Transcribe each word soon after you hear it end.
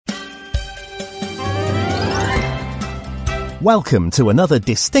Welcome to another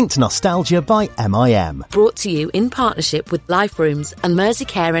Distinct Nostalgia by MIM. Brought to you in partnership with Life Rooms and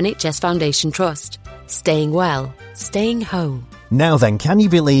Merseycare NHS Foundation Trust. Staying well, staying home. Now then, can you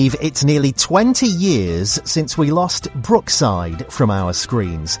believe it's nearly 20 years since we lost Brookside from our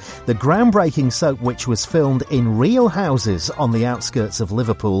screens? The groundbreaking soap, which was filmed in real houses on the outskirts of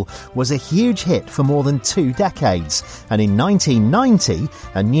Liverpool, was a huge hit for more than 2 decades. And in 1990,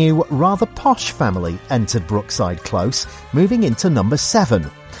 a new, rather posh family entered Brookside Close, moving into number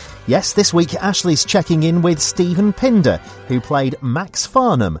 7. Yes, this week Ashley's checking in with Stephen Pinder, who played Max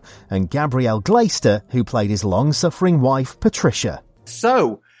Farnham, and Gabrielle Glaister, who played his long-suffering wife, Patricia.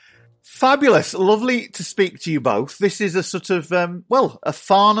 So, fabulous. Lovely to speak to you both. This is a sort of, a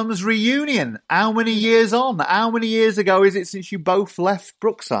Farnham's reunion. How many years on? How many years ago is it since you both left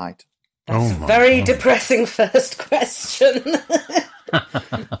Brookside? That's a very depressing first question.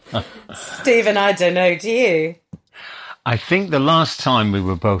 Stephen, I don't know. Do you? I think the last time we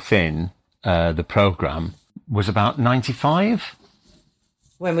were both in the programme was about 95.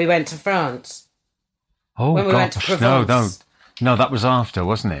 When we went to France. Oh, when we went to Provence. No, that was after,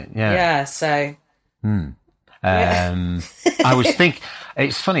 wasn't it? Yeah. Yeah, so. I was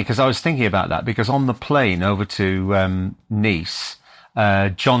it's funny because I was thinking about that because on the plane over to Nice,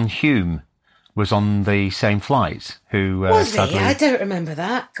 John Hume was on the same flight. Who was sadly, he? I don't remember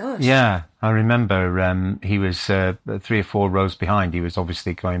that. Gosh. Yeah, I remember he was 3 or 4 rows behind. He was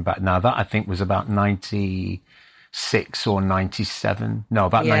obviously going back. Now, that I think was about 96 or 97. No,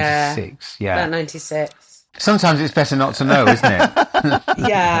 about 96. Yeah. About 96. Sometimes it's better not to know, isn't it?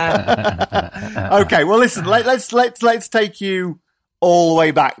 Yeah. Okay, well, listen, let's take you all the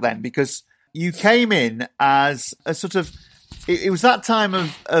way back then, because you came in as a sort of, it was that time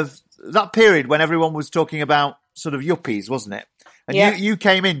of that period when everyone was talking about sort of yuppies, wasn't it? And you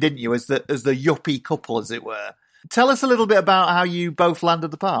came in, didn't you, as the yuppie couple, as it were. Tell us a little bit about how you both landed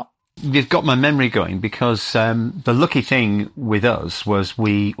the part. You've got my memory going because the lucky thing with us was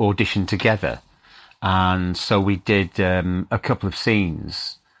we auditioned together. And so we did a couple of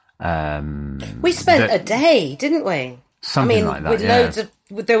scenes. We spent a day, didn't we? Something like that, with loads of...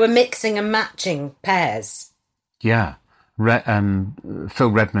 They were mixing and matching pairs. Yeah. Phil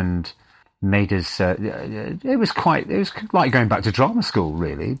Redmond made us. It was like going back to drama school,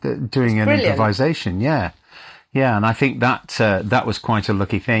 really, doing an improvisation. Yeah, and I think that was quite a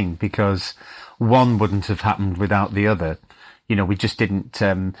lucky thing because one wouldn't have happened without the other. You know, we just didn't.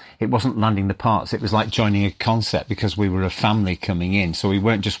 It wasn't landing the parts. It was like joining a concert because we were a family coming in, so we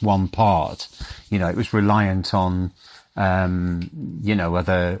weren't just one part. You know, it was reliant on,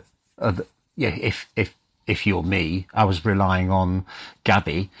 other. Yeah, if you're me, I was relying on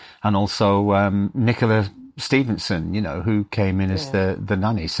Gabby and also Nicola Stevenson, who came in as the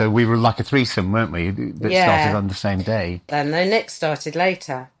nanny. So we were like a threesome, weren't we? That started on the same day. No, Nick started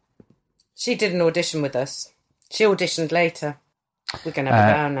later. She did an audition with us. She auditioned later. We're going to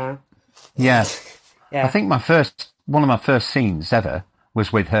have a go now. Yeah. I think one of my first scenes ever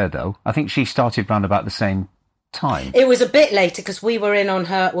was with her, though. I think she started round about the same time. It was a bit later because we were in on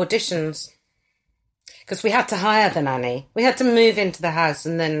her auditions. Because we had to hire the nanny. We had to move into the house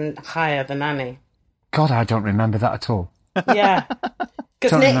and then hire the nanny. God, I don't remember that at all. Yeah.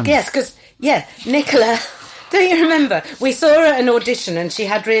 Nicola, don't you remember? We saw her at an audition and she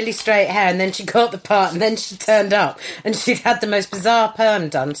had really straight hair and then she got the part and then she turned up and she'd had the most bizarre perm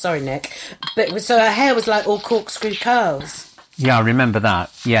done. Sorry, Nick. So her hair was like all corkscrew curls. Yeah, I remember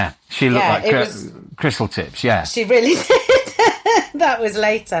that. Yeah. She looked like crystal tips, yeah. She really did. That was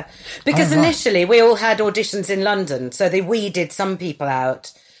later. Because initially we all had auditions in London, so they weeded some people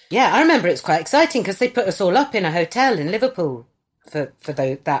out. Yeah, I remember it was quite exciting because they put us all up in a hotel in Liverpool for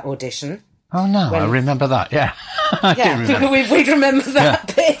that audition. Oh, no, I remember that, yeah. We'd remember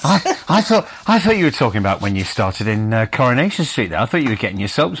that bit. I thought you were talking about when you started in Coronation Street there. I thought you were getting your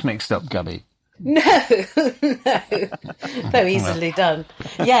soaps mixed up, Gabby. No, easily done.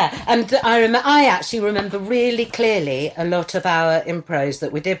 Yeah, and I actually remember really clearly a lot of our impros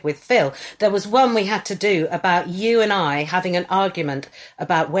that we did with Phil. There was one we had to do about you and I having an argument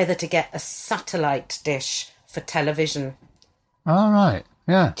about whether to get a satellite dish for television. All right,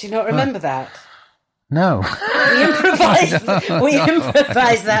 yeah. Do you not remember that? No. We improvised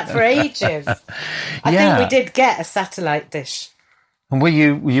that for ages. I think we did get a satellite dish. And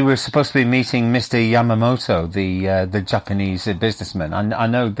you were supposed to be meeting Mr. Yamamoto, the Japanese businessman. I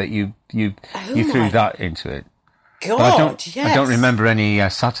know that you threw that into it. God, yes. I don't remember any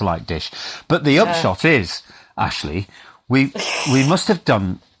satellite dish. But the upshot is, Ashley, we must have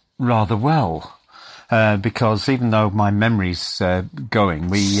done rather well because even though my memory's going,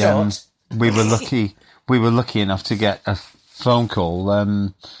 we were lucky enough to get a phone call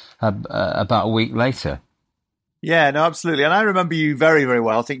about a week later. Yeah, no, absolutely. And I remember you very, very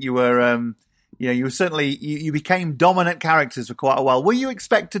well. I think you were, you were certainly, you became dominant characters for quite a while. Were you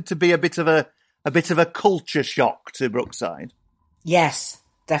expected to be a bit of a culture shock to Brookside? Yes,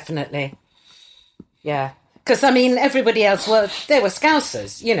 definitely. Yeah. Because, I mean, everybody else they were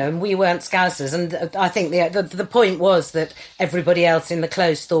Scousers, and we weren't Scousers. And I think the point was that everybody else in the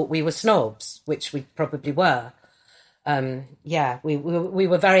close thought we were snobs, which we probably were. We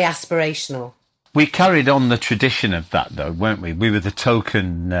were very aspirational. We carried on the tradition of that, though, weren't we? We were the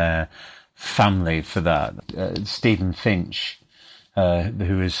token family for that. Stephen Finch,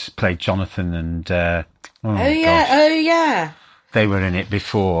 who has played Jonathan, and oh yeah, they were in it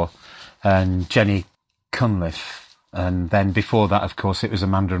before, and Jenny Cunliffe, and then before that, of course, it was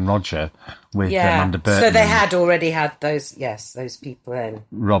Amanda and Roger with Amanda Burton. So they had already had those people in.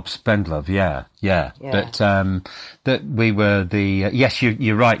 Rob Spendlove, yeah. But that we were the yes,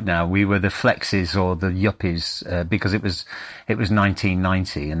 you're right. Now we were the Flexes or the Yuppies because it was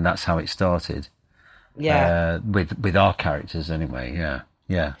 1990, and that's how it started. Yeah, with our characters anyway. Yeah.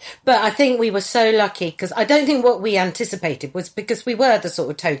 Yeah. But I think we were so lucky because I don't think what we anticipated was because we were the sort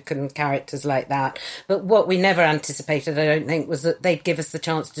of token characters like that. But what we never anticipated, I don't think, was that they'd give us the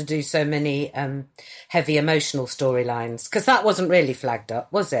chance to do so many heavy emotional storylines, because that wasn't really flagged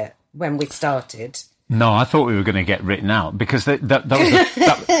up, was it, when we started? No, I thought we were going to get written out because that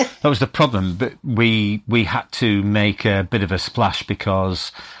was the problem. But we had to make a bit of a splash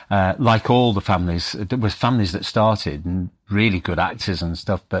because, like all the families, there was families that started and really good actors and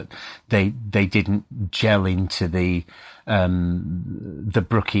stuff, but they didn't gel into the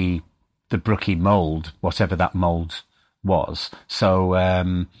Brookie mold, whatever that mold was.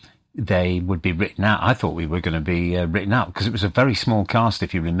 So they would be written out. I thought we were going to be written out because it was a very small cast,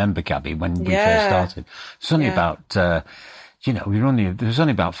 if you remember, Gabby, when we first started. It's only about, there was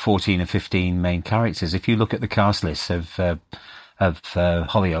only about 14 or 15 main characters. If you look at the cast lists of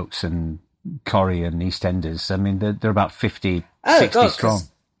Hollyoaks and Corrie and EastEnders, I mean, they're about 60 strong.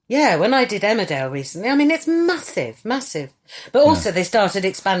 Yeah, when I did Emmerdale recently, I mean, it's massive. But also they started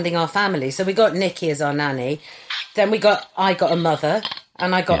expanding our family. So we got Nikki as our nanny. Then I got a mother.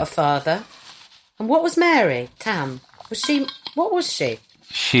 And I got a father. And what was Mary? Tam? What was she?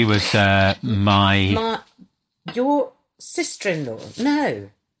 She was your sister-in-law? No.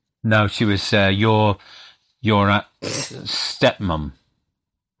 No, she was your stepmom.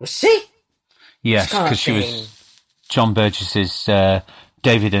 Was she? Yes, because she was John Burgess's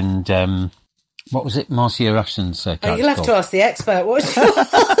David and what was it? Marcia Ashton's character. You'll have to ask the expert what she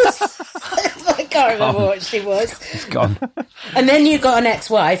was. I can't remember what she was. It's gone. And then you got an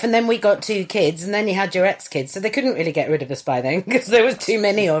ex-wife, and then we got 2 kids, and then you had your ex-kids. So they couldn't really get rid of us by then because there was too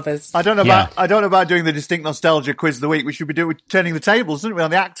many of us. I don't know about doing the distinct nostalgia quiz of the week. We should be turning the tables, didn't we,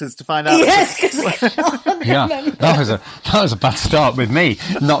 on the actors to find out? Yes, because I can't remember. That was a bad start with me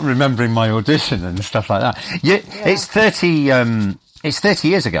not remembering my audition and stuff like that. Yeah. It's 30. It's 30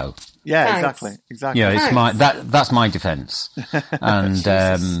 years ago. Yeah, exactly. Yeah, that's my defence, and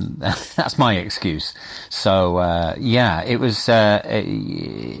that's my excuse. So it was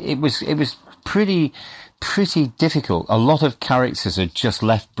pretty difficult. A lot of characters had just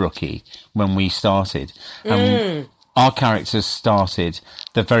left Brookie when we started, and our characters started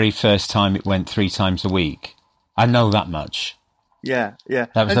the very first time it went 3 times a week. I know that much. Yeah.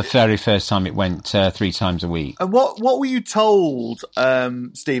 That was the very first time it went 3 times a week. And what were you told,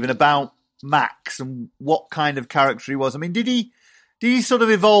 Stephen, about Max and what kind of character he was? I mean, did he sort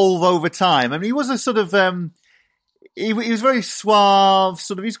of evolve over time? I mean, he was a sort of he was very suave,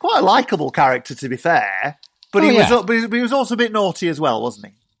 sort of. He's quite a likable character, to be fair, but he was also a bit naughty as well, wasn't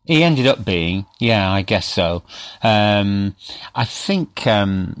he? He ended up being, I guess so. I think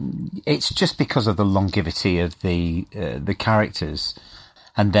it's just because of the longevity of the characters,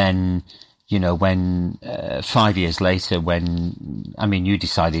 and then when 5 years later, when you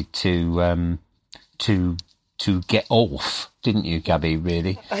decided to get off, didn't you, Gabby?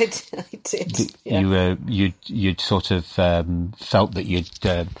 Really, I did. Yeah. You'd sort of felt that you'd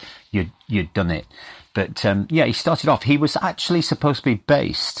done it. But, he started off. He was actually supposed to be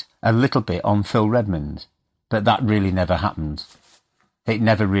based a little bit on Phil Redmond, but that really never happened. It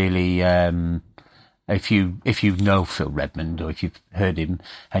never really, if you know Phil Redmond or if you've heard him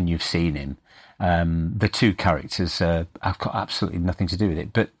and you've seen him, the 2 characters have got absolutely nothing to do with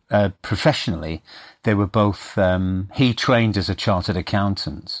it. But professionally, they were both, he trained as a chartered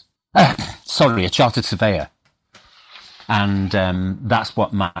accountant. A chartered surveyor. And that's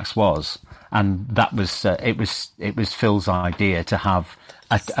what Max was. And that was it was Phil's idea to have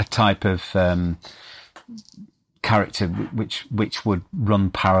a type of character which would run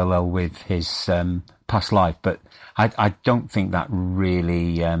parallel with his past life, but I don't think that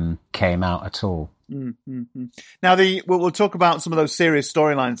really came out at all. Mm-hmm. Now, we'll talk about some of those serious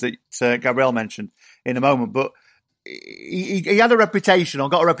storylines that Gabrielle mentioned in a moment, but he had a reputation, or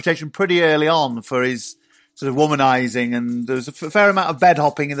got a reputation pretty early on for his sort of womanizing, and there was a fair amount of bed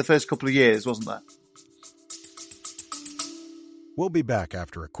hopping in the first couple of years, wasn't there? We'll be back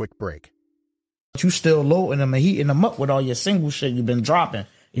after a quick break. You still loading them and heating them up with all your single shit you've been dropping.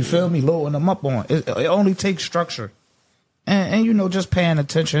 You feel me? Loading them up on. It only takes structure. And you know, just paying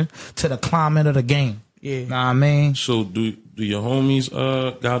attention to the climate of the game. Yeah. Know what I mean? So do your homies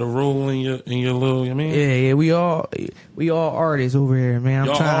got a role in your little, I mean? Yeah, we all artists over here, man.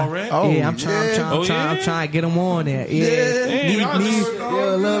 Y'all already? I'm trying to get them on there. Yeah.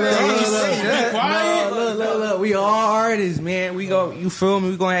 Look, we all artists, man. You feel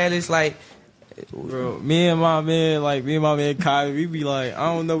me? We gonna have this like, bro, me and my man Kai, we be like,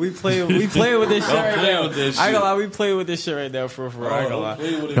 I don't know, we play with this shit right now. I ain't gonna lie, we play with this shit right now for I ain't gonna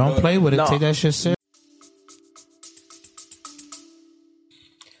lie. Don't play with it. No. Take that shit serious.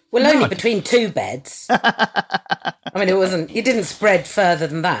 Well, only between two beds. I mean, you didn't spread further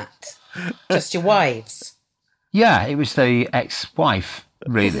than that. Just your wives. Yeah, it was the ex-wife,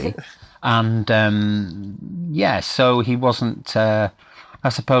 really. And, so he wasn't, I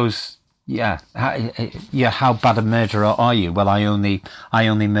suppose, how bad a murderer are you? Well, I only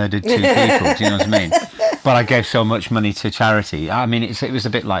murdered 2 people, do you know what I mean? But I gave so much money to charity. I mean, it was a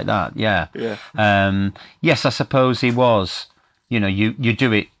bit like that, yeah. Yes, I suppose he was. You know, you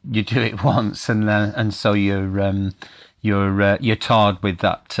do it once, and so you're tarred with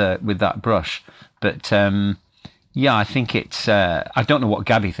that brush. But I think it's. I don't know what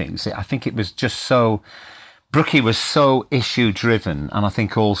Gabby thinks. I think it was just so. Brookie was so issue driven, and I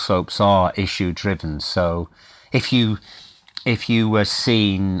think all soaps are issue driven. So if you were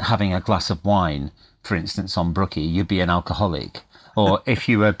seen having a glass of wine, for instance, on Brookie, you'd be an alcoholic. Or if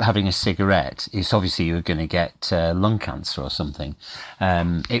you were having a cigarette, it's obviously you were going to get lung cancer or something.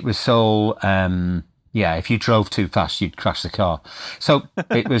 It was so, if you drove too fast, you'd crash the car. So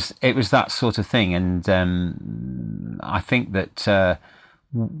it was that sort of thing. And I think that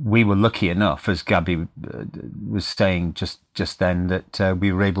we were lucky enough, as Gabby was saying just then, that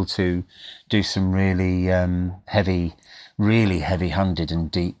we were able to do some really heavy-handed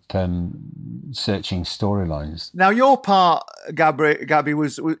and deep searching storylines. Now, your part, Gabby,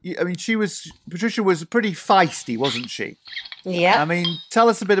 was I mean, Patricia was pretty feisty, wasn't she? Yeah. I mean, tell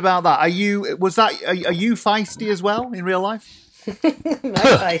us a bit about that. Are you feisty as well in real life? No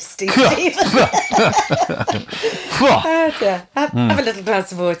feisty, Steve. Have a little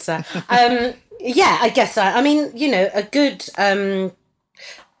glass of water. I guess I mean, you know, a good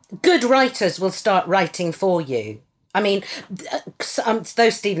writers will start writing for you. I mean, though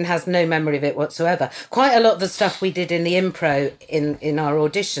Stephen has no memory of it whatsoever, quite a lot of the stuff we did in the impro in our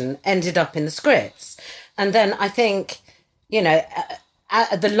audition ended up in the scripts. And then I think, you know,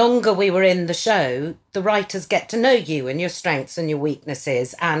 the longer we were in the show, the writers get to know you and your strengths and your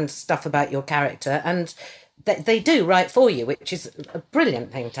weaknesses and stuff about your character. And they do write for you, which is a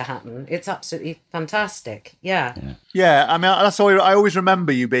brilliant thing to happen. It's absolutely fantastic. Yeah. I mean, that's why I always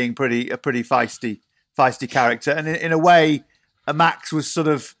remember you being a pretty feisty character, and in a way, Max was sort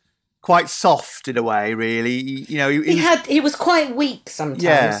of quite soft in a way. Really, you know, he was quite weak sometimes.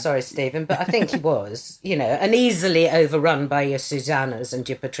 Yeah. Sorry, Stephen, but I think he was, you know, and easily overrun by your Susannas and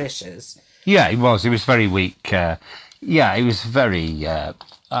your Patricias. Yeah, he was. He was very weak. He was very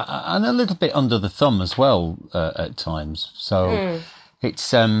and a little bit under the thumb as well at times. So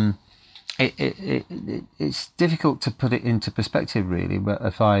it's it's difficult to put it into perspective, really. But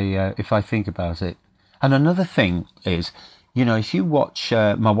if I think about it. And another thing is, you know, if you watch,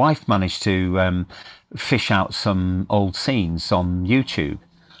 my wife managed to fish out some old scenes on YouTube,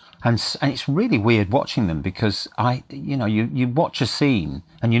 and it's really weird watching them because you watch a scene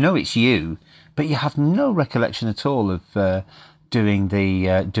and you know it's you, but you have no recollection at all of doing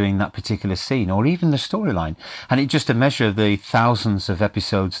that particular scene or even the storyline. And it's just a measure of the thousands of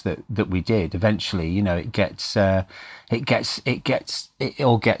episodes that we did. Eventually, you know, it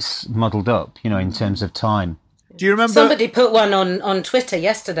all gets muddled up, you know, in terms of time. Do you remember? Somebody put one on Twitter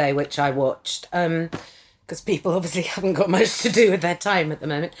yesterday, which I watched, because people obviously haven't got much to do with their time at the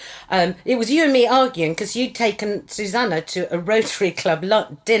moment. It was you and me arguing because you'd taken Susanna to a Rotary Club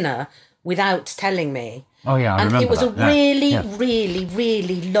dinner without telling me. Oh, yeah, I remember And it was that. a really,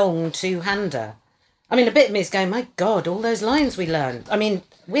 really long two-hander. I mean, a bit of me is going, my God, all those lines we learned. I mean,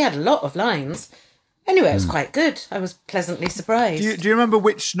 we had a lot of lines. Anyway, it was quite good. I was pleasantly surprised. Do you remember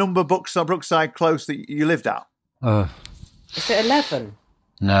which number Brookside Close that you lived at? Is it 11?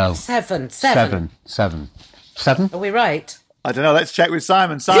 No. Seven. Are we right? I don't know. Let's check with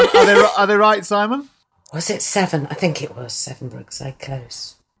Simon. Simon, are they right, Simon? Was it 7? I think it was 7 Brookside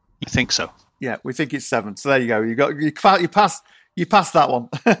Close. You think so? Yeah, we think it's 7. So there you go. You passed that one.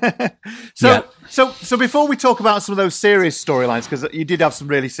 So before we talk about some of those serious storylines, because you did have some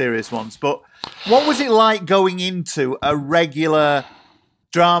really serious ones, but what was it like going into a regular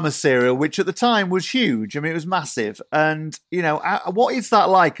drama serial, which at the time was huge? I mean, it was massive. And, what is that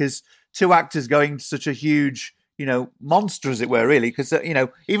like as two actors going to such a huge, monster, as it were, really? Because,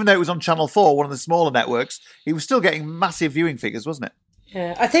 even though it was on Channel 4, one of the smaller networks, it was still getting massive viewing figures, wasn't it?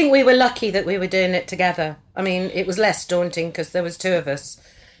 Yeah, I think we were lucky that we were doing it together. I mean, it was less daunting because there was 2 of us.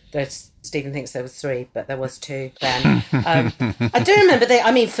 Stephen thinks there was 3, but there was 2 then. I do remember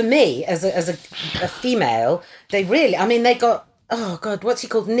for me, as a female, they got, oh God, what's he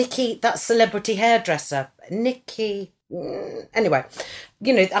called? Nikki, that celebrity hairdresser. Nikki. Anyway,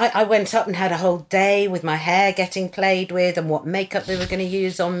 I went up and had a whole day with my hair getting played with and what makeup they were going to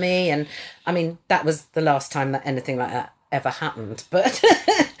use on me. And I mean, that was the last time that anything like that ever happened. But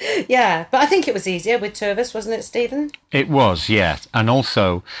yeah, but I think it was easier with 2 of us, wasn't it, Stephen? It was, yeah. And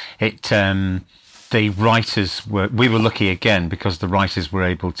also the writers we were lucky again because the writers were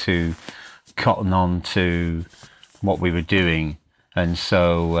able to cotton on to what we were doing. And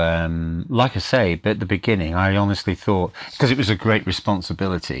so, like I say, at the beginning, I honestly thought, because it was a great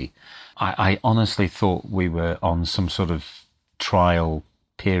responsibility, I honestly thought we were on some sort of trial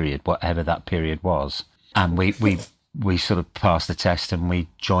period, whatever that period was. And we sort of passed the test and we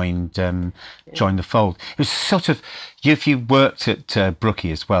joined the fold. It was sort of, if you worked at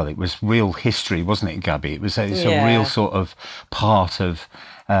Brookie as well, it was real history, wasn't it, Gabby? It's a real sort of part of,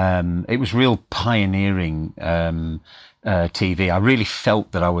 it was real pioneering TV. I really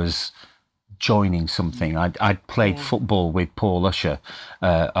felt that I was joining something. I'd played football with Paul Usher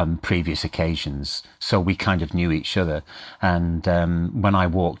on previous occasions, so we kind of knew each other. And when I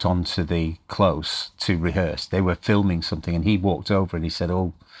walked onto the close to rehearse, they were filming something, and he walked over and he said,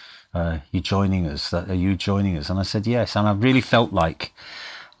 "Oh, you joining us? Are you joining us?" And I said, "Yes." And I really felt like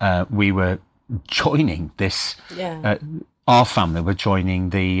we were joining this. Our family were joining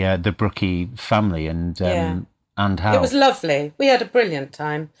the Brookie family, and how it was lovely. We had a brilliant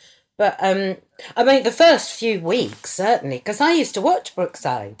time. But, the first few weeks, certainly, because I used to watch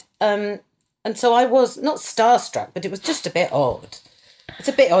Brookside. And so I was not starstruck, but it was just a bit odd. It's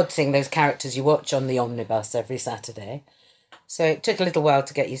a bit odd seeing those characters you watch on the omnibus every Saturday. So it took a little while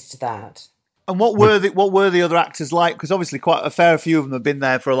to get used to that. And what were the other actors like? Because obviously quite a fair few of them have been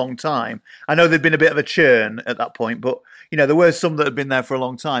there for a long time. I know there'd been a bit of a churn at that point, but, there were some that had been there for a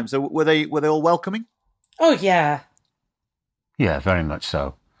long time. So were they all welcoming? Oh, yeah. Yeah, very much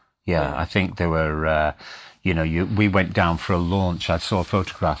so. Yeah, I think there were, we went down for a launch. I saw a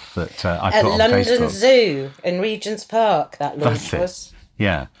photograph that I put on Facebook. At London Zoo in Regent's Park, that launch was.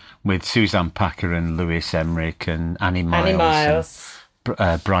 Yeah, with Suzanne Packer and Lewis Emmerich and Annie Miles.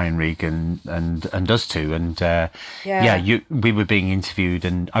 Brian Regan and us two, and we were being interviewed,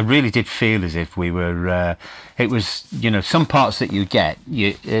 and I really did feel as if we were. It was, some parts that you get,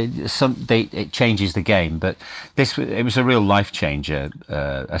 it changes the game, but it was a real life changer,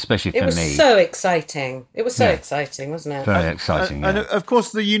 especially for me. It was so exciting. It was so exciting, wasn't it? Very exciting. And of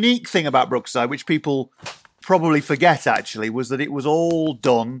course, the unique thing about Brookside, which people probably forget actually, was that it was all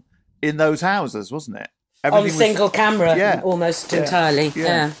done in those houses, wasn't it? Everything on single camera, almost entirely.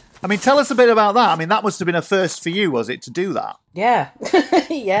 Yeah. I mean, tell us a bit about that. I mean, that must have been a first for you, was it, to do that? Yeah.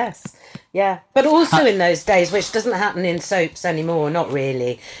 Yes. Yeah. But also in those days, which doesn't happen in soaps anymore, not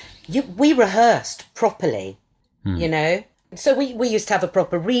really. We rehearsed properly, So we used to have a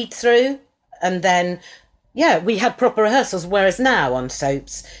proper read through, and then we had proper rehearsals. Whereas now on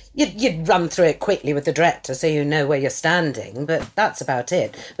soaps, you'd run through it quickly with the director so you know where you're standing, but that's about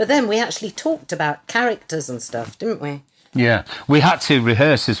it. But then we actually talked about characters and stuff, didn't we? Yeah, we had to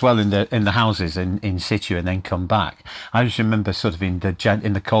rehearse as well in the houses in situ and then come back. I just remember sort of in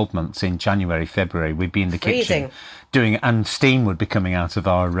the cold months in January, February, we'd be in the kitchen doing it, and steam would be coming out of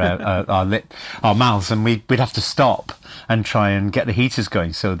our mouths, and we'd have to stop and try and get the heaters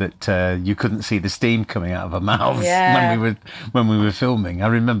going so that you couldn't see the steam coming out of our mouths when we were filming. I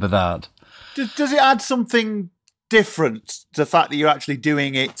remember that. Does it add something different to the fact that you're actually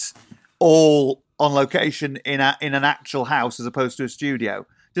doing it all on location in an actual house as opposed to a studio?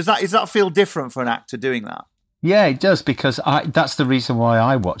 Does that feel different for an actor doing that? Yeah, it does, because that's the reason why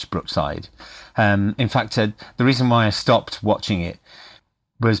I watch Brookside. In fact, the reason why I stopped watching it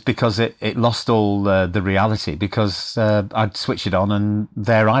was because it lost all the reality, because I'd switch it on and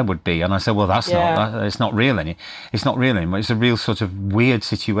there I would be, and I said, well, it's not real anymore. It's a real sort of weird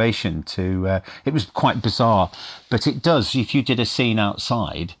situation it was quite bizarre, but it does, if you did a scene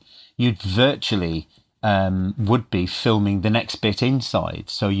outside, you'd virtually would be filming the next bit inside,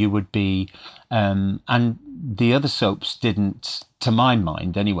 so you would be and the other soaps didn't, to my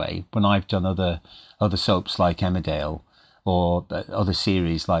mind anyway, when I've done other soaps like Emmerdale, or other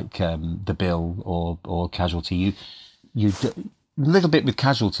series like The Bill or Casualty, you a little bit with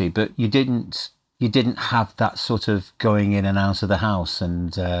Casualty, but you didn't have that sort of going in and out of the house,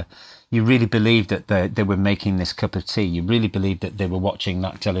 and you really believed that they were making this cup of tea. You really believed that they were watching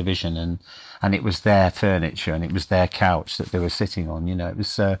that television, and it was their furniture and it was their couch that they were sitting on. It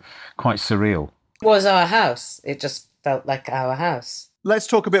was quite surreal. It was our house. It just felt like our house. Let's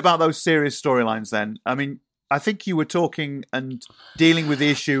talk a bit about those serious storylines then. I mean, I think you were talking and dealing with the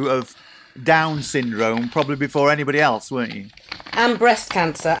issue of Down syndrome probably before anybody else, weren't you? And breast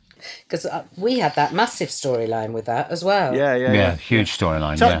cancer, because we had that massive storyline with that as well. Yeah, huge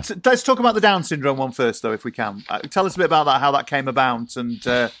storyline. Let's talk about the Down syndrome one first, though, if we can. Tell us a bit about that, how that came about, and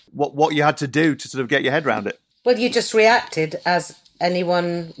what you had to do to sort of get your head around it. Well, you just reacted as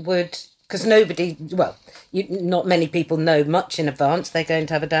anyone would, because not many people know much in advance they're going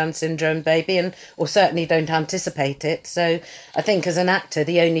to have a Down syndrome baby, or certainly don't anticipate it. So I think as an actor,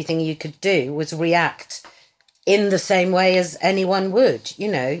 the only thing you could do was react in the same way as anyone would.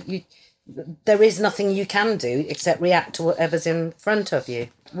 There is nothing you can do except react to whatever's in front of you.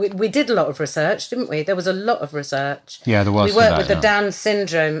 We did a lot of research, didn't we? There was a lot of research. Yeah, there was. We worked with the Down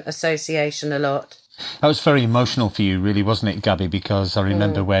Syndrome Association a lot. That was very emotional for you, really, wasn't it, Gabby? Because I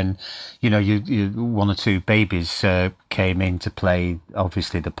remember when, you one or two babies came in to play,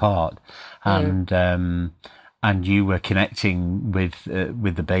 obviously, the part, and you were connecting with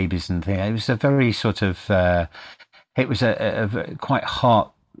the babies and things. It was a very sort of, it was a quite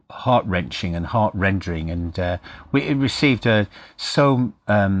heart-wrenching and heart-rendering, and we received so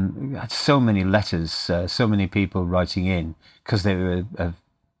many letters, so many people writing in, because they were.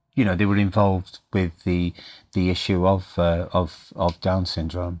 They were involved with the issue of Down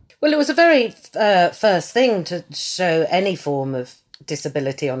syndrome. Well, it was a very first thing to show any form of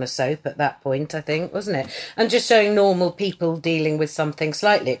disability on a soap at that point, I think, wasn't it? And just showing normal people dealing with something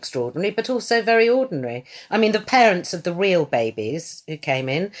slightly extraordinary, but also very ordinary. I mean, the parents of the real babies who came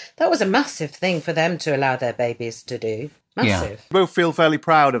in, that was a massive thing for them to allow their babies to do. Massive. Yeah. We both feel fairly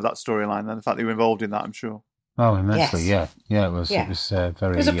proud of that storyline and the fact that you were involved in that, I'm sure. Oh, immensely, yes. Yeah, it was. Yeah. It was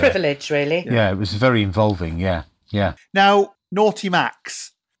very. It was a privilege, really. Yeah, it was very involving. Yeah. Now, Naughty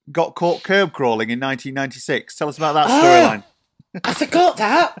Max got caught curb crawling in 1996. Tell us about that storyline. I forgot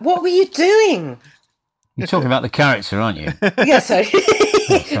that. What were you doing? You're talking about the character, aren't you? Yeah, sorry.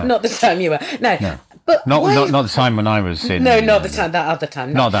 Not the time you were. No. But not the time when I was in. No, not the time. That other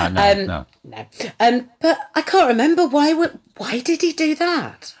time. No. Not that. No. But I can't remember why did he do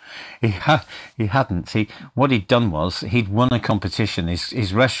that? He hadn't. What he'd done was he'd won a competition.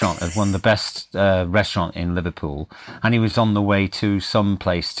 His restaurant had won the best restaurant in Liverpool, and he was on the way to some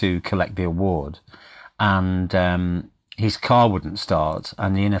place to collect the award, and his car wouldn't start.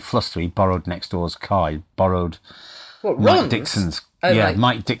 And in a fluster, he borrowed next door's car. He borrowed Mike Dixon's.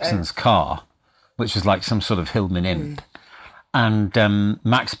 Mike Dixon's car, which was like some sort of Hillman imp. And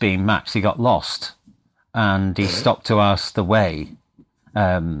Max being Max, he got lost, and he stopped to ask the way.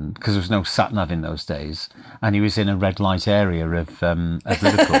 Because there was no sat-nav in those days, and he was in a red light area of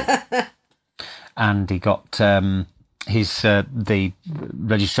Liverpool, and he got the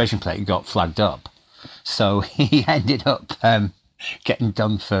registration plate got flagged up, so he ended up getting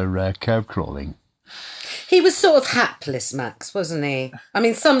done for curb crawling. He was sort of hapless, Max, wasn't he? I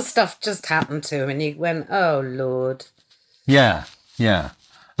mean, some stuff just happened to him, and he went, "Oh Lord." Yeah.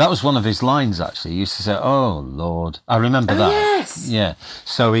 That was one of his lines, actually. He used to say, "Oh, Lord." I remember that. Yes. Yeah.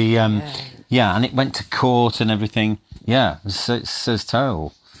 So he, and it went to court and everything. Yeah, it's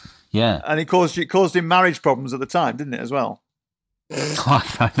terrible. Yeah. And it caused him marriage problems at the time, didn't it, as well? I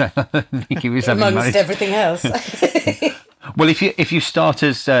think he was having amongst everything else. Well, if you start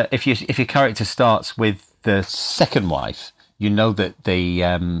as if your character starts with the second wife, you know that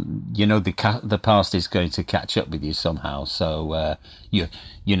the past is going to catch up with you somehow. So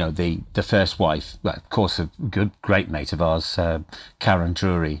the first wife, well, of course, a great mate of ours, Karen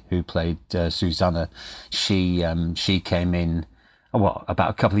Drury, who played Susanna. She came in. About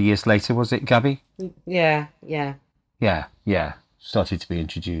a couple of years later, was it, Gabby? Yeah. Started to be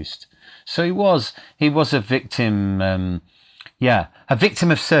introduced. So he was a victim. A victim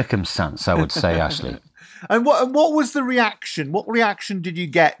of circumstance, I would say, Ashley. And what was the reaction? What reaction did you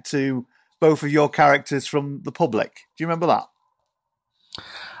get to both of your characters from the public? Do you remember that?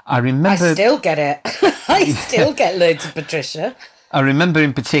 I remember. I still get it. I still get loads of Patricia. I remember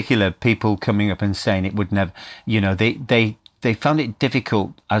in particular people coming up and saying it would never, they found it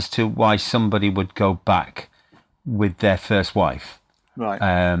difficult as to why somebody would go back with their first wife. Right.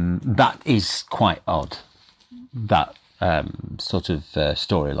 That is quite odd, that sort of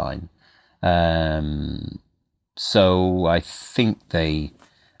storyline. So I think it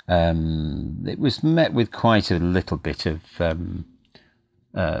was met with quite a little bit of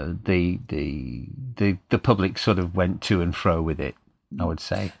the public sort of went to and fro with it, I would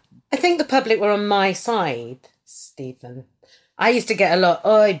say. I think the public were on my side, Stephen. I used to get a lot,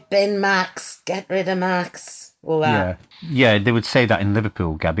 "Oi, bin Max, get rid of Max," all that. Yeah, they would say that in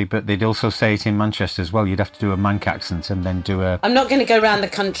Liverpool, Gabby, but they'd also say it in Manchester as well. You'd have to do a Manc accent and then do a... I'm not going to go around the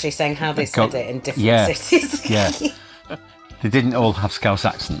country saying how they said it in different cities. Yeah. They didn't all have Scouse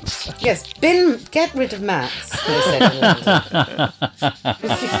accents. Yes, get rid of Max, they said in London.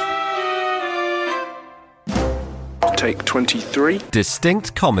 Take 23.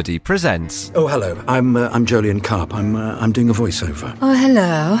 Distinct Comedy presents. Oh, hello. I'm Julian Carp. I'm doing a voiceover. Oh,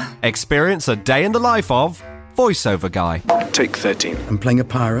 hello. Experience a day in the life of Voiceover Guy. Take 13. I'm playing a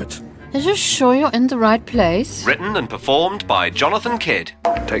pirate. Are you sure you're in the right place? Written and performed by Jonathan Kidd.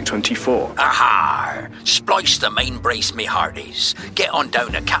 Take 24. Aha! Splice the main brace, me hearties. Get on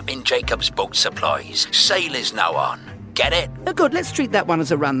down to Captain Jacob's Boat Supplies. Sail is now on. Get it? Oh, good. Let's treat that one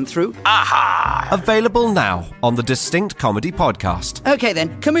as a run-through. Aha! Available now on the Distinct Comedy Podcast. OK,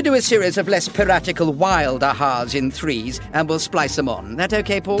 then. Can we do a series of less piratical wild ahas in threes, and we'll splice them on? That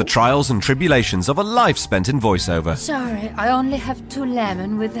OK, Paul? The trials and tribulations of a life spent in voiceover. Sorry, I only have 2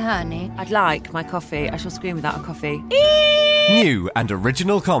 lemon with honey. I'd like my coffee. I shall scream without a coffee. New and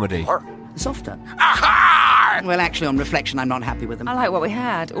original comedy. Softer. Well, actually, on reflection, I'm not happy with them. I like what we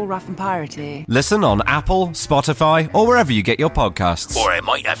had, all rough and piratey. Listen on Apple, Spotify, or wherever you get your podcasts. Or I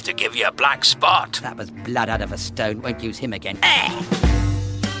might have to give you a black spot. That was blood out of a stone. Won't use him again.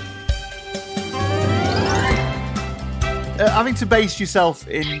 Having to base yourself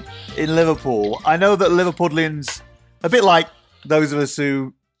in Liverpool, I know that Liverpudlians, a bit like those of us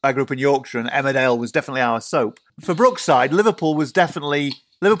who I grew up in Yorkshire, and Emmerdale was definitely our soap. For Brookside, Liverpool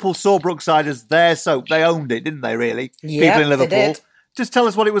saw Brookside as their soap. They owned it, didn't they, really? Yeah, people in Liverpool. they did. Just tell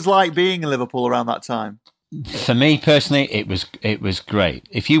us what it was like being in Liverpool around that time. For me personally, it was great.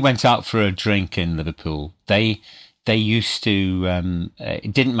 If you went out for a drink in Liverpool, they used to.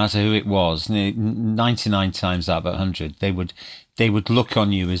 It didn't matter who it was. 99 times out of 100, they would look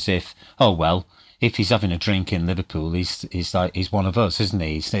on you as if, oh well, if he's having a drink in Liverpool, he's one of us, isn't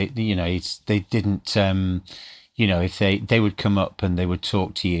he? They didn't. If they would come up and they would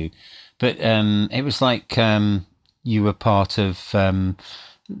talk to you, but it was like you were part of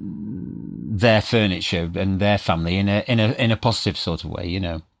their furniture and their family in a positive sort of way,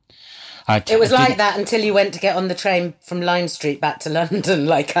 It was like that until you went to get on the train from Lime Street back to London,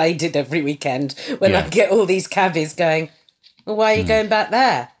 like I did every weekend, when I get all these cabbies going, well, why are you going back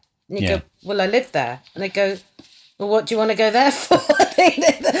there? And you go, well, I live there. And they go, well, what do you want to go there for?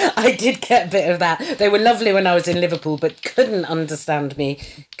 I did get a bit of that. They were lovely when I was in Liverpool, but couldn't understand me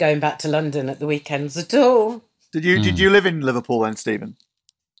going back to London at the weekends at all. Did you live in Liverpool then, Stephen?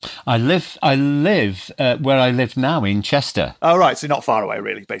 I live where I live now in Chester. Oh, right. So not far away,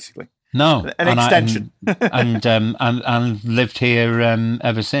 really, basically. No, an extension. and lived here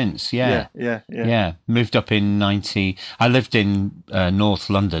ever since. Yeah. Moved up in 90. I lived in North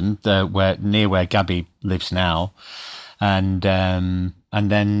London, near where Gabby lives now, and then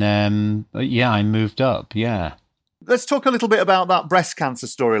I moved up. Yeah. Let's talk a little bit about that breast cancer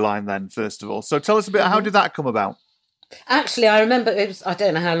storyline then. First of all, so tell us a bit. How did that come about? Actually, I remember I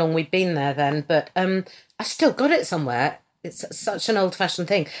don't know how long we'd been there then, but I still got it somewhere. It's such an old-fashioned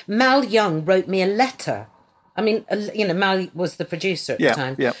thing. Mal Young wrote me a letter. I mean, Mal was the producer at the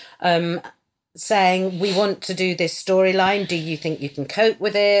time. Yeah. Saying, we want to do this storyline. Do you think you can cope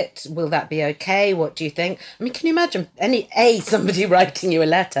with it? Will that be okay? What do you think? I mean, can you imagine somebody writing you a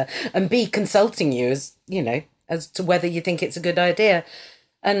letter, and B, consulting you as to whether you think it's a good idea?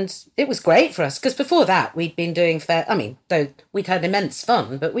 And it was great for us, because before that, we'd been doing though we'd had immense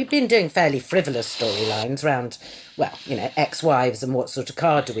fun, but we'd been doing fairly frivolous storylines around, ex-wives and what sort of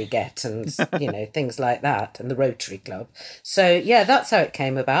car do we get and, things like that, and the Rotary Club. So, yeah, that's how it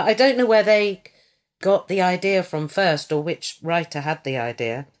came about. I don't know where they got the idea from first, or which writer had the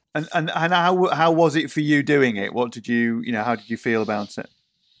idea. And how was it for you doing it? What did you, how did you feel about it?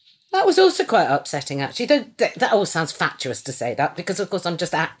 That was also quite upsetting, actually. That all sounds fatuous to say that, because, of course, I'm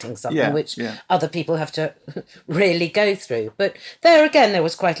just acting something which other people have to really go through. But there again, there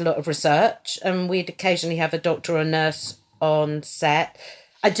was quite a lot of research, and we'd occasionally have a doctor or a nurse on set.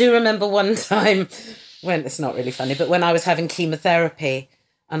 I do remember one time when, it's not really funny, but when I was having chemotherapy,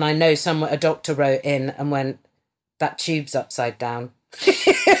 and I know a doctor wrote in and went, "That tube's upside down."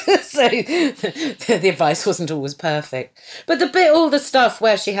 So the advice wasn't always perfect. But all the stuff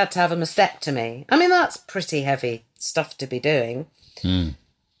where she had to have a mastectomy, I mean, that's pretty heavy stuff to be doing. And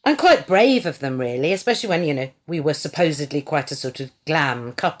quite brave of them, really, especially when, we were supposedly quite a sort of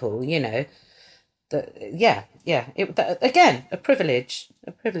glam couple, Again, a privilege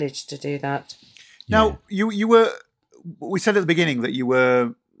to do that. Now, we said at the beginning that you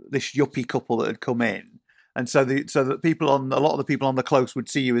were this yuppie couple that had come in. And so that a lot of the people on the Close would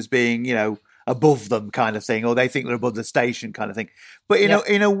see you as being, above them kind of thing, or they think they're above the station kind of thing. But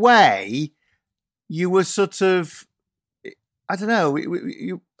in a way, you were sort of, I don't know,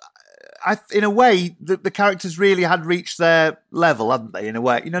 in a way, the characters really had reached their level, hadn't they? In a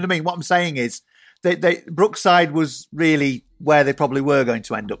way, you know what I mean? What I'm saying is, Brookside was really where they probably were going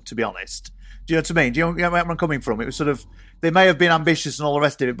to end up, to be honest. Do you know what I mean? Do you know where I'm coming from? It was sort of, they may have been ambitious and all the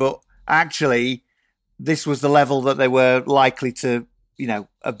rest of it, but actually, this was the level that they were likely to,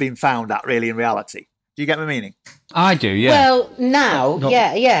 have been found at, really, in reality. Do you get my meaning? I do, yeah. Well, now,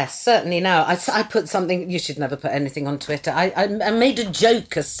 certainly now. I put something, you should never put anything on Twitter. I made a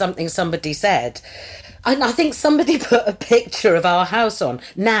joke as something somebody said. I think somebody put a picture of our house on.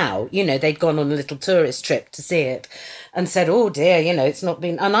 Now, they'd gone on a little tourist trip to see it and said, "Oh dear, it's not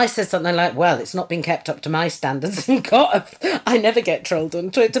been..." And I said something like, "Well, it's not been kept up to my standards." And I never get trolled on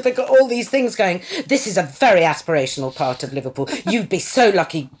Twitter. They've got all these things going, "This is a very aspirational part of Liverpool. You'd be so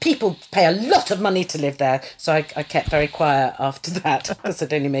lucky. People pay a lot of money to live there." So I kept very quiet after that, because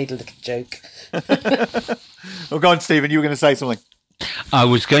I'd only made a little joke. Well, go on, Stephen, you were going to say something. I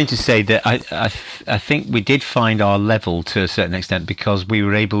was going to say that I think we did find our level to a certain extent, because we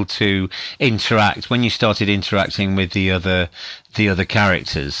were able to interact. When you started interacting with the other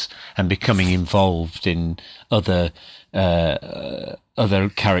characters and becoming involved in other characters'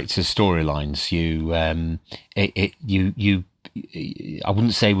 storylines, I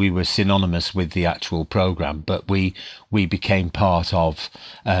wouldn't say we were synonymous with the actual program, but we became part of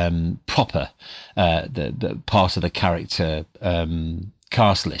proper the part of the character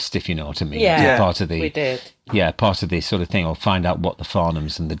cast list, if you know what I mean. Yeah, part of the, we did. Yeah, part of this sort of thing, or find out what the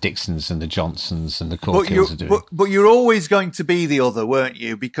Farnhams and the Dixons and the Johnsons and the Corkills are doing. But you're always going to be the other, weren't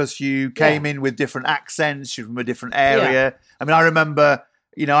you? Because you came in with different accents, you're from a different area. Yeah. I mean, I remember,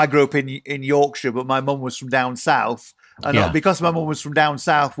 I grew up in Yorkshire, but my mum was from down south. And because my mum was from down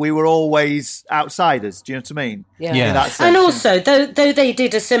south, we were always outsiders. Do you know what I mean? Yeah. And also, though they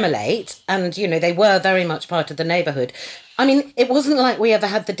did assimilate, and they were very much part of the neighbourhood. I mean, it wasn't like we ever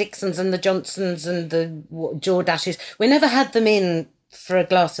had the Dixons and the Johnsons and the Jordashes. We never had them in for a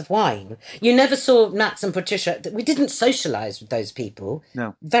glass of wine. You never saw Max and Patricia. We didn't socialise with those people.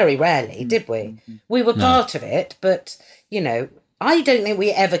 No, very rarely, did we? We were part of it, but I don't think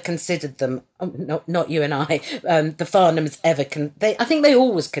we ever considered them, not you and I, the Farnhams ever. I think they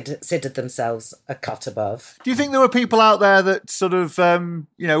always considered themselves a cut above. Do you think there were people out there that sort of,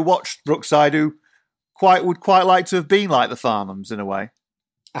 watched Brookside who would quite like to have been like the Farnhams in a way?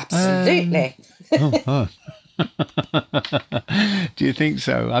 Absolutely. Do you think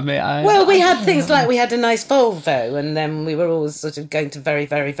so? I mean, we had things like we had a nice Volvo, and then we were always sort of going to very,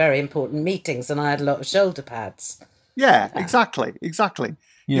 very, very important meetings, and I had a lot of shoulder pads. Yeah, exactly.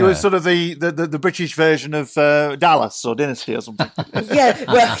 Yeah. You were sort of the British version of Dallas or Dynasty or something. Yeah,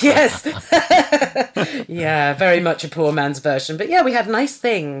 well, yes. Yeah, very much a poor man's version. But yeah, we had nice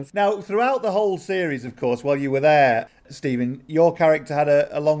things. Now, throughout the whole series, of course, while you were there, Stephen, your character had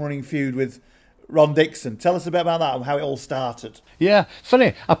a long-running feud with Ron Dixon. Tell us a bit about that and how it all started. Yeah,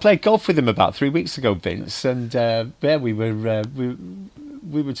 funny. I played golf with him about 3 weeks ago, Vince, and we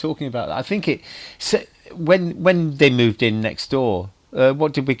were talking about that. I think when they moved in next door,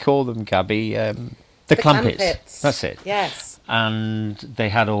 what did we call them, Gabby? The Clampets. That's it. Yes. And they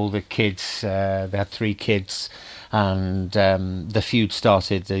had all the kids. They had 3 kids, and the feud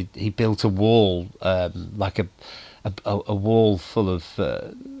started. He built a wall, like a wall full of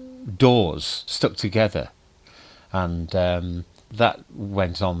doors stuck together, and that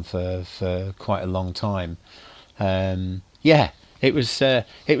went on for quite a long time. It was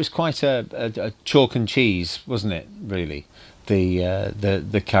quite a chalk and cheese, wasn't it? Really,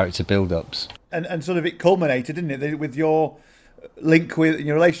 the character build-ups, and sort of it culminated, didn't it, with your link with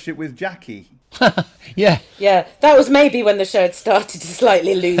your relationship with Jackie? Yeah. Yeah, that was maybe when the show had started to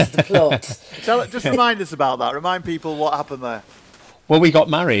slightly lose the plot. Just remind us about that. Remind people what happened there. Well, we got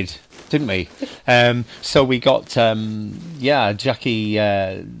married, didn't we? So we got, Jackie,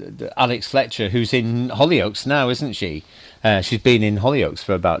 Alex Fletcher, who's in Hollyoaks now, isn't she? She's been in Hollyoaks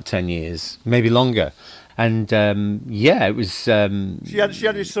for about 10 years, maybe longer. And, it was... She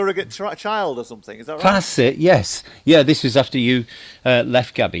had a surrogate child or something, is that right? That's it, yes. Yeah, this was after you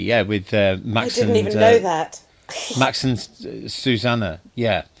left, Gabby, with Max I didn't even know that. Max and Susanna,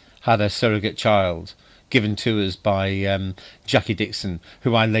 had a surrogate child given to us by Jackie Dixon,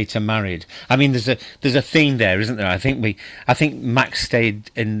 who I later married. I mean, there's a theme there, isn't there? I think Max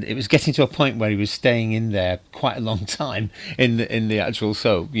stayed in. It was getting to a point where he was staying in there quite a long time in the actual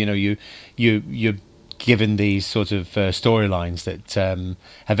soap. You know, you're given these sort of storylines that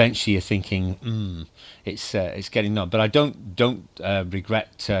eventually you're thinking, it's getting on. But I don't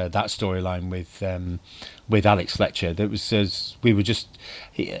regret that storyline with Alex Fletcher. That was we were just.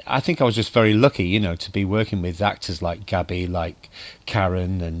 I think I was just very lucky, to be working with actors like Gabby, like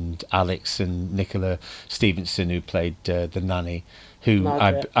Karen and Alex and Nicola Stevenson, who played the nanny, who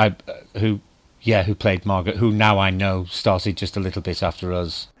who played Margaret, who now I know started just a little bit after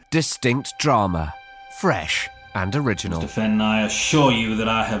us. Distinct drama, fresh and original. Mr. Fenn, I assure you that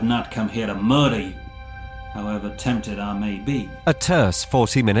I have not come here to murder you, however tempted I may be. A terse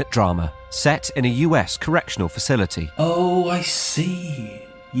 40-minute drama set in a US correctional facility. Oh, I see.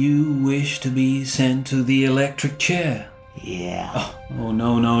 You wish to be sent to the electric chair. Yeah. Oh,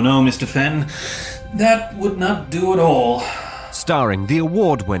 no, Mr. Fenn. That would not do at all. Starring the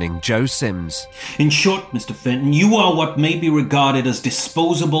award-winning Joe Sims. In short, Mr. Fenton, you are what may be regarded as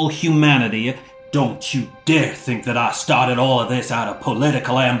disposable humanity. Don't you dare think that I started all of this out of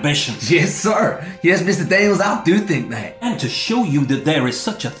political ambitions. Yes, sir. Yes, Mr. Daniels, I do think that. And to show you that there is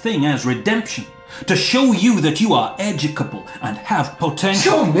such a thing as redemption. To show you that you are educable and have potential.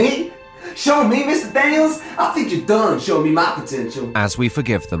 Show me? Show me, Mr. Daniels? I think you're done showing me my potential. As We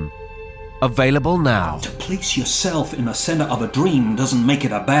Forgive Them. Available now. To place yourself in the center of a dream doesn't make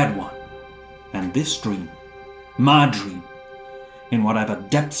it a bad one. And this dream, my dream, in whatever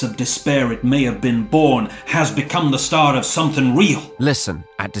depths of despair it may have been born, has become the start of something real. Listen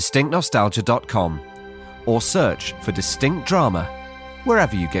at distinctnostalgia.com or search for Distinct Drama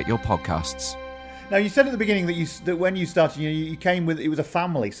wherever you get your podcasts. Now, you said at the beginning that when you started, you came with, it was a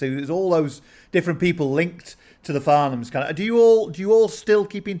family, so there's all those different people linked to the Farnhams. Do you all still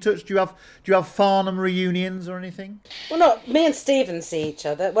keep in touch? Do you have Farnham reunions or anything? Well, not me and Stephen see each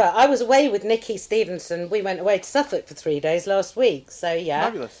other. Well, I was away with Nikki Stevenson. We went away to Suffolk for 3 days last week. So yeah,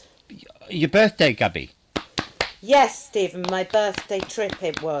 fabulous. Your birthday, Gabby? Yes, Stephen, my birthday trip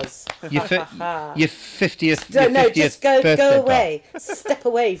it was. Your 50th. No, 50th just go away. Bar. Step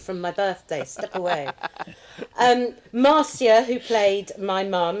away from my birthday. Step away. Marcia, who played my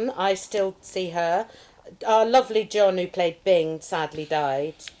mum, I still see her. Our lovely John, who played Bing, sadly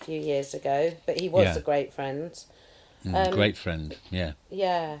died a few years ago, but he was a great friend. Great friend, yeah.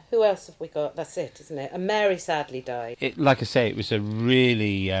 Yeah. Who else have we got? That's it, isn't it? And Mary sadly died. Like I say, it was a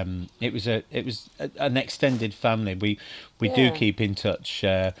really, it was an extended family. We do keep in touch,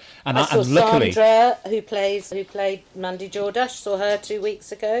 and luckily, Sandra, who played Mandy Jordash, saw her 2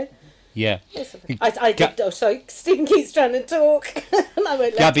 weeks ago. Yeah. I did. Sorry, Stephen keeps trying to talk. And I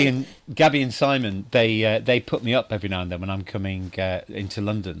won't let him. Gabby and Simon, they put me up every now and then when I'm coming into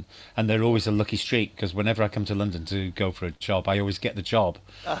London, and they're always a lucky streak because whenever I come to London to go for a job, I always get the job.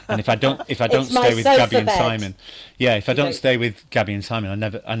 And if I don't stay with Gabby and Simon, if I don't stay with Gabby and Simon,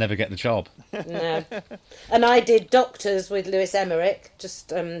 I never get the job. No. And I did Doctors with Lewis Emmerich just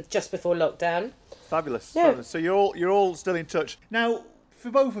before lockdown. Fabulous. Yeah. Fabulous. So you're all still in touch now. For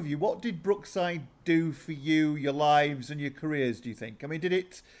both of you, what did Brookside do for you, your lives and your careers, do you think? I mean,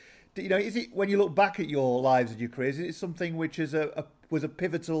 is it, when you look back at your lives and your careers, is it something which was a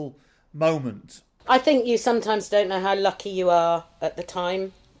pivotal moment? I think you sometimes don't know how lucky you are at the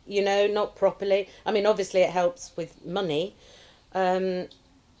time, not properly. I mean, obviously it helps with money. This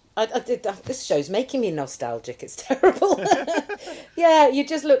show's making me nostalgic. It's terrible. Yeah, you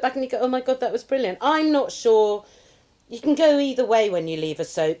just look back and you go, oh my God, that was brilliant. I'm not sure... You can go either way when you leave a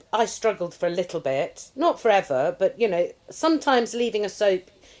soap. I struggled for a little bit. Not forever, but, sometimes leaving a soap,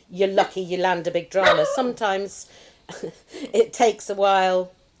 you're lucky you land a big drama. Sometimes it takes a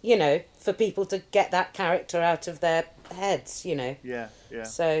while, for people to get that character out of their heads, Yeah.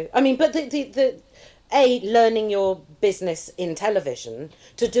 So, I mean, but the learning your business in television,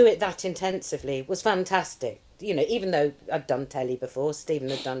 to do it that intensively was fantastic. Even though I'd done telly before, Stephen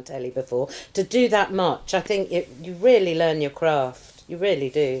had done telly before, to do that much, I think you really learn your craft, You really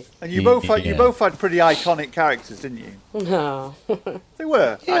do. And you both had pretty iconic characters, didn't you? No. They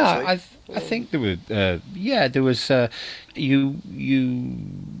were. Yeah, actually. I think there were. There was. You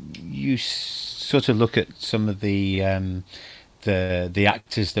sort of look at some of the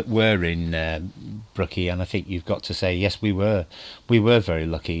actors that were in Brookie, and I think you've got to say yes, we were very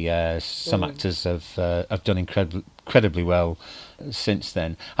lucky. Some actors have done incredibly well since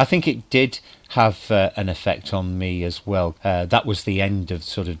then. I think it did have an effect on me as well. That was the end of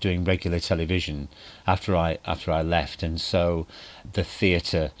sort of doing regular television after I left, and so the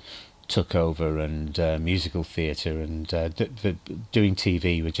theatre took over, and musical theatre, and doing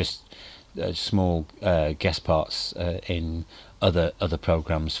TV were just small guest parts in other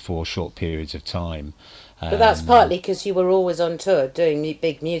programmes for short periods of time. But that's partly because you were always on tour doing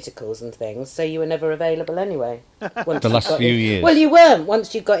big musicals and things, so you were never available anyway. The last few years. Well, you weren't.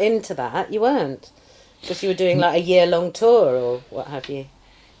 Once you got into that, you weren't. Because you were doing like a year-long tour or what have you.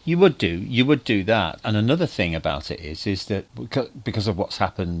 You would do that. And another thing about it is that because of what's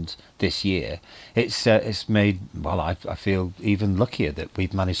happened this year, it's made, well, I feel even luckier that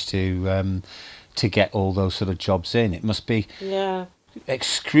we've managed to get all those sort of jobs in. It must be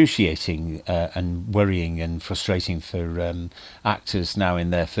excruciating and worrying and frustrating for actors now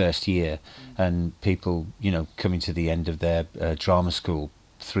in their first year, and people, coming to the end of their drama school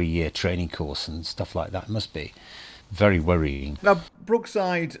 3-year training course and stuff like that. It must be very worrying. Now,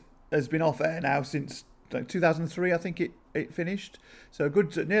 Brookside has been off air now since 2003, I think it finished. So a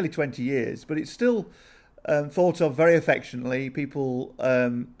good nearly 20 years, but it's still thought of very affectionately. People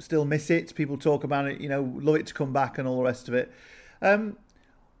still miss it. People talk about it, love it to come back and all the rest of it.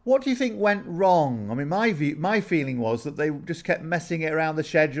 What do you think went wrong? I mean, my feeling was that they just kept messing it around the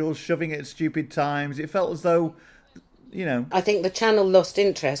schedules, shoving it at stupid times. It felt as though, I think the channel lost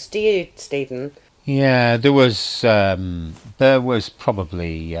interest. Do you, Stephen? Yeah, there was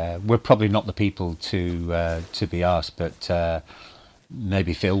probably we're probably not the people to be asked, but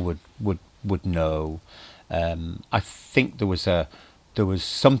maybe Phil would know. I think there was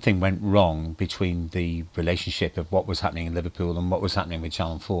something went wrong between the relationship of what was happening in Liverpool and what was happening with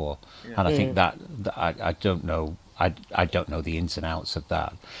Channel 4, and I think that I don't know. I don't know the ins and outs of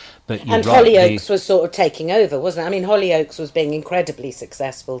that. But and Hollyoaks was sort of taking over, wasn't it? I mean, Hollyoaks was being incredibly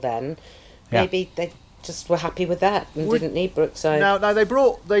successful then. Yeah. Maybe they just were happy with that and didn't need Brookside. Now they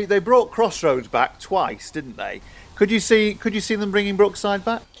brought Crossroads back twice, didn't they? Could you see them bringing Brookside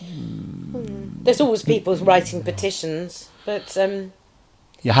back? There's always people writing petitions, but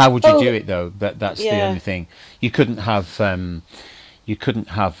yeah, how would you do it though? That's the only thing. You couldn't have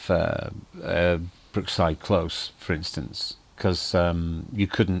Brookside Close, for instance, because you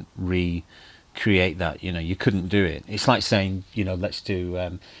couldn't recreate that. You couldn't do it. It's like saying, let's do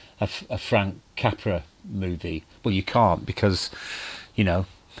a Frank Capra movie. Well, you can't, because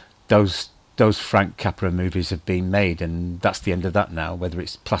those Frank Capra movies have been made, and that's the end of that now. Whether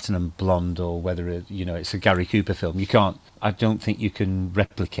it's Platinum Blonde or whether it's a Gary Cooper film, you can't. I don't think you can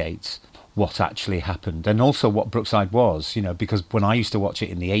replicate what actually happened, and also what Brookside was. Because when I used to watch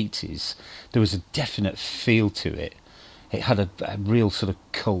it in the 80s, there was a definite feel to it. It had a real sort of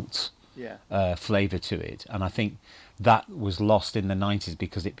cult flavour to it, and I think that was lost in the 90s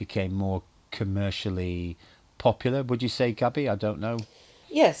because it became more commercially popular. Would you say, Gabby? I don't know.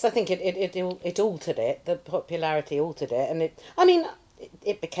 Yes, I think it altered it. The popularity altered it, and it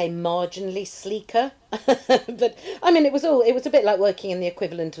became marginally sleeker. But I mean, it was a bit like working in the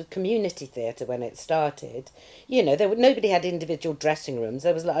equivalent of community theatre when it started. Nobody had individual dressing rooms.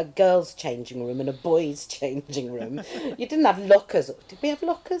 There was like a girls' changing room and a boys' changing room. You didn't have lockers. Did we have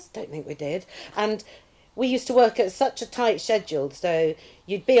lockers? Don't think we did. And we used to work at such a tight schedule, so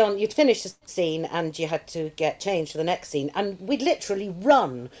you'd finish a scene and you had to get changed for the next scene, and we'd literally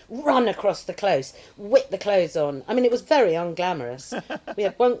run across the close, whip the clothes on. I mean, it was very unglamorous. We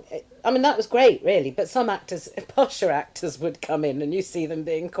had one. I mean, that was great, really. But some actors, posher actors, would come in, and you see them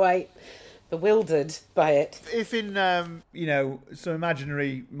being quite bewildered by it. If in some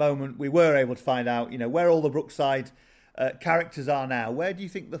imaginary moment we were able to find out, where all the Brookside characters are now, where do you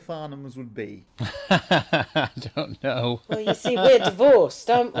think the Farnhams would be? I don't know. Well, you see, we're divorced,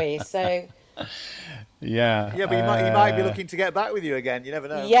 aren't we? So yeah, but he might be looking to get back with you again. You never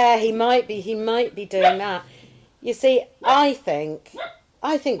know. Yeah, he might be doing that. You see, I think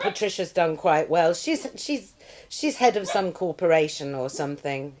Patricia's done quite well. She's head of some corporation or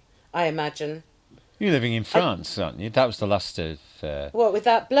something, I imagine. You're living in France, aren't you? That was the last of what, with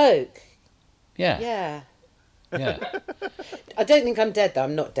that bloke? Yeah. I don't think I'm dead, though.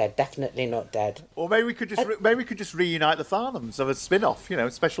 I'm not dead. Definitely not dead. Or maybe we could just reunite the Farnhams of a spin-off.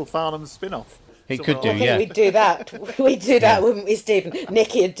 Special Farnhams spin-off. It could do, I think yeah. we'd do that. We'd do that, wouldn't we, Stephen?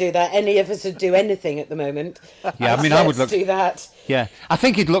 Nicky would do that. Any of us would do anything at the moment. Yeah, I mean, I would look. do that. Yeah, I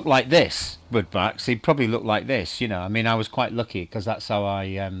think he'd look like this, would Max. He'd probably look like this. You know, I mean, I was quite lucky because that's how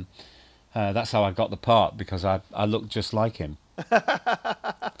I got the part, because I looked just like him.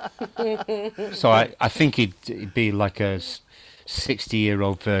 So I think he'd be like a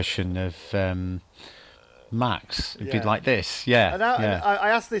 60-year-old version of Max. It'd be like this, yeah. And I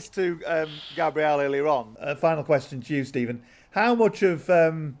asked this to Gabrielle earlier on. Final question to you, Stephen. How much of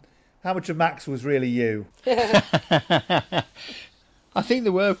Max was really you? I think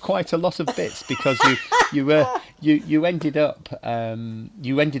there were quite a lot of bits, because you ended up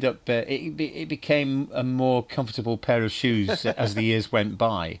it became a more comfortable pair of shoes as the years went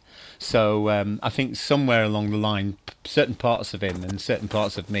by. So I think somewhere along the line, certain parts of him and certain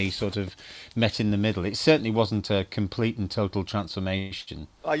parts of me sort of met in the middle. It certainly wasn't a complete and total transformation.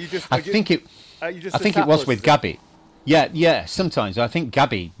 I think it was with Gabby. Yeah. Sometimes I think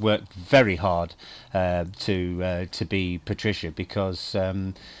Gabby worked very hard to be Patricia, because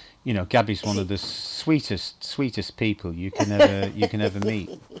Gabby's one of the sweetest people you can ever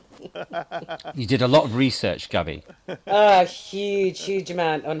meet. You did a lot of research, Gabby. Oh, huge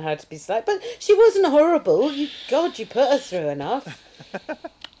amount on how to be like, but she wasn't horrible. You put her through enough.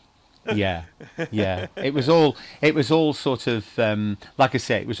 Yeah. It was all sort of like I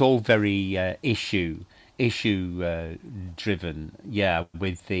say, it was all very issue driven,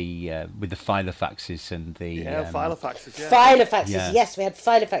 with the Filofaxes and the Filofaxes. Filofaxes, yes, we had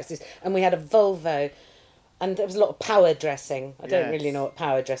Filofaxes, and we had a Volvo, and there was a lot of power dressing. I don't really know what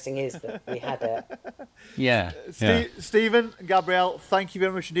power dressing is, but we had it. Yeah. Stephen, Gabrielle, thank you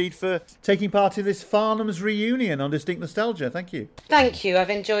very much indeed for taking part in this Farnham's reunion on Distinct Nostalgia. Thank you. Thank you.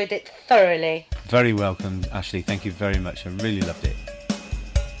 I've enjoyed it thoroughly. Very welcome, Ashley. Thank you very much. I really loved it.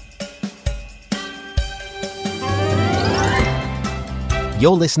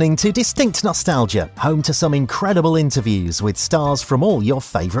 You're listening to Distinct Nostalgia, home to some incredible interviews with stars from all your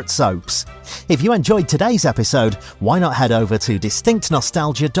favourite soaps. If you enjoyed today's episode, why not head over to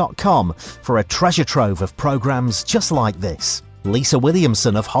distinctnostalgia.com for a treasure trove of programmes just like this. Lisa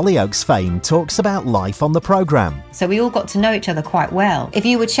Williamson of Hollyoaks fame talks about life on the programme. So we all got to know each other quite well. If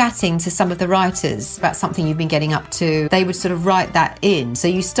you were chatting to some of the writers about something you've been getting up to, they would sort of write that in. So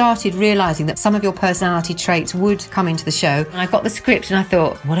you started realising that some of your personality traits would come into the show. And I got the script and I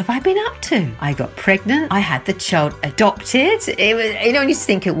thought, what have I been up to? I got pregnant. I had the child adopted. It was, you know, and you just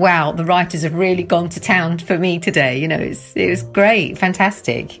think, wow, the writers have really gone to town for me today. You know, it was great,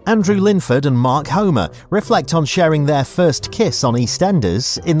 fantastic. Andrew Linford and Mark Homer reflect on sharing their first kiss on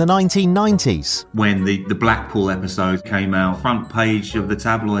EastEnders in the 1990s. When the Blackpool episode came out, front page of the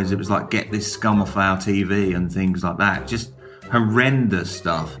tabloids, it was like, get this scum off our TV and things like that. Just horrendous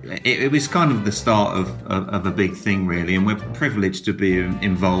stuff. It was kind of the start of a big thing, really, and we're privileged to be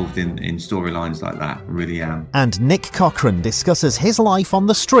involved in storylines like that. I really am. And Nick Cochran discusses his life on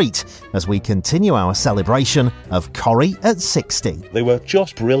the street as we continue our celebration of Corrie at 60. They were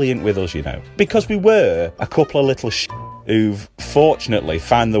just brilliant with us, you know, because we were a couple of little who've fortunately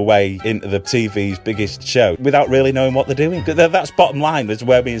found their way into the TV's biggest show without really knowing what they're doing. That's bottom line, is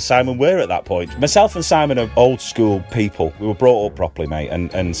where me and Simon were at that point. Myself and Simon are old school people. We were brought up properly, mate,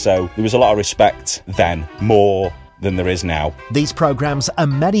 and so there was a lot of respect then, more than there is now. These programmes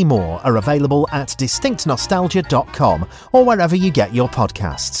and many more are available at distinctnostalgia.com or wherever you get your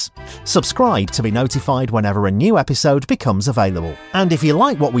podcasts. Subscribe to be notified whenever a new episode becomes available. And if you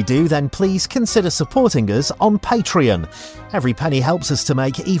like what we do, then please consider supporting us on Patreon. Every penny helps us to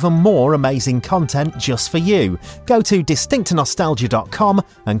make even more amazing content just for you. Go to distinctnostalgia.com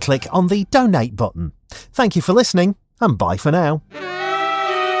and click on the donate button. Thank you for listening, and bye for now.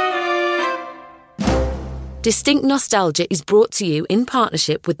 Distinct Nostalgia is brought to you in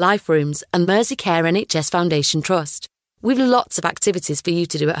partnership with Life Rooms and Merseycare NHS Foundation Trust. We've lots of activities for you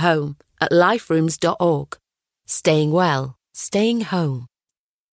to do at home at liferooms.org. Staying well, staying home.